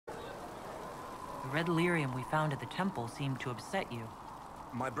red lyrium we found at the temple seemed to upset you.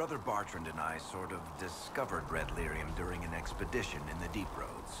 My brother Bartrand and I sort of discovered red lyrium during an expedition in the Deep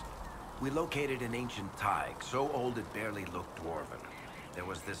Roads. We located an ancient thaig, so old it barely looked dwarven. There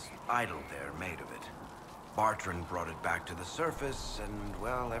was this idol there made of it. Bartrand brought it back to the surface, and,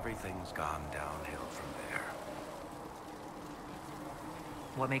 well, everything's gone downhill from there.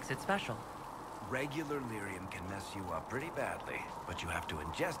 What makes it special? Regular lyrium can mess you up pretty badly, but you have to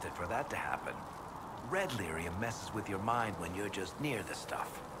ingest it for that to happen. Red lyrium messes with your mind when you're just near the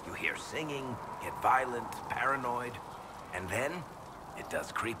stuff. You hear singing, get violent, paranoid, and then it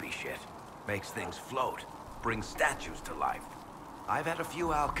does creepy shit. Makes things float, brings statues to life. I've had a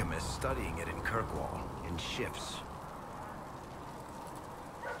few alchemists studying it in Kirkwall, in shifts.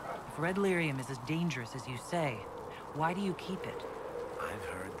 If red lyrium is as dangerous as you say, why do you keep it? I've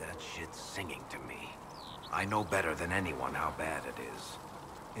heard that shit singing to me. I know better than anyone how bad it is.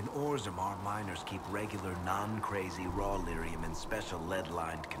 In Orzammar, miners keep regular, non-crazy raw lyrium in special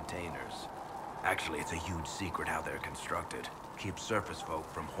lead-lined containers. Actually, it's a huge secret how they're constructed. Keeps surface folk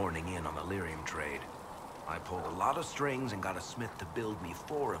from horning in on the lyrium trade. I pulled a lot of strings and got a smith to build me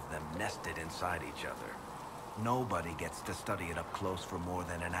 4 of them nested inside each other. Nobody gets to study it up close for more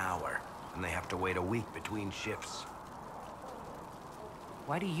than an hour, and they have to wait a week between shifts.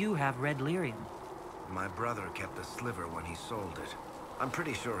 Why do you have red lyrium? My brother kept a sliver when he sold it. I'm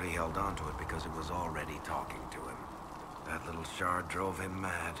pretty sure he held on to it because it was already talking to him. That little shard drove him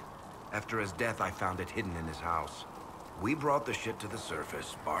mad. After his death, I found it hidden in his house. We brought the shit to the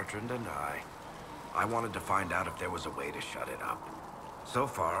surface, Bartrand and I. I wanted to find out if there was a way to shut it up. So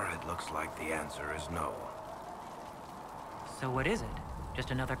far, it looks like the answer is no. So what is it?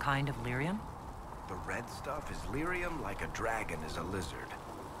 Just another kind of lyrium? The red stuff is lyrium like a dragon is a lizard.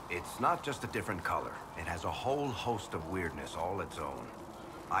 It's not just a different color. It has a whole host of weirdness all its own.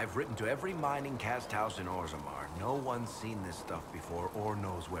 I've written to every mining cast house in Orzammar. No one's seen this stuff before or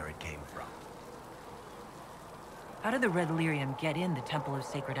knows where it came from. How did the red lyrium get in the Temple of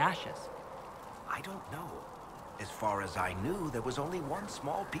Sacred Ashes? I don't know. As far as I knew, there was only one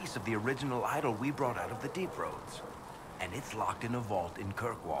small piece of the original idol we brought out of the Deep Roads. And it's locked in a vault in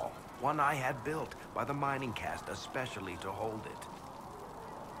Kirkwall. One I had built by the mining cast especially to hold it.